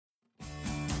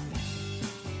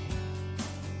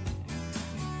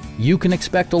You can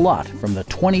expect a lot from the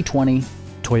 2020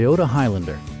 Toyota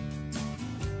Highlander.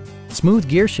 Smooth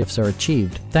gear shifts are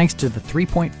achieved thanks to the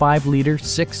 3.5-liter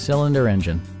 6-cylinder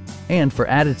engine. And for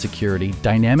added security,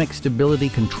 dynamic stability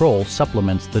control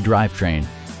supplements the drivetrain.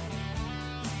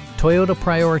 Toyota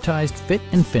prioritized fit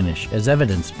and finish as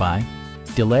evidenced by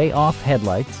delay-off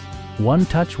headlights,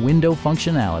 one-touch window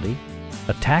functionality,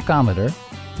 a tachometer,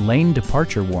 lane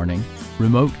departure warning,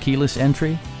 remote keyless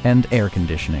entry, and air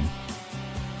conditioning.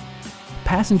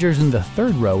 Passengers in the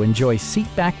third row enjoy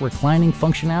seat-back reclining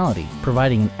functionality,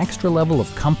 providing an extra level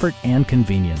of comfort and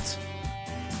convenience.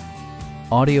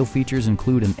 Audio features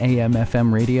include an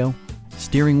AM/FM radio,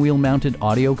 steering wheel mounted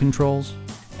audio controls,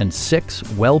 and 6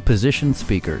 well-positioned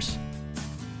speakers.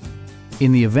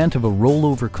 In the event of a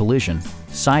rollover collision,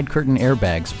 side curtain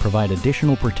airbags provide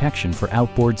additional protection for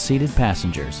outboard seated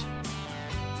passengers.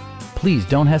 Please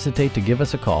don't hesitate to give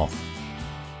us a call.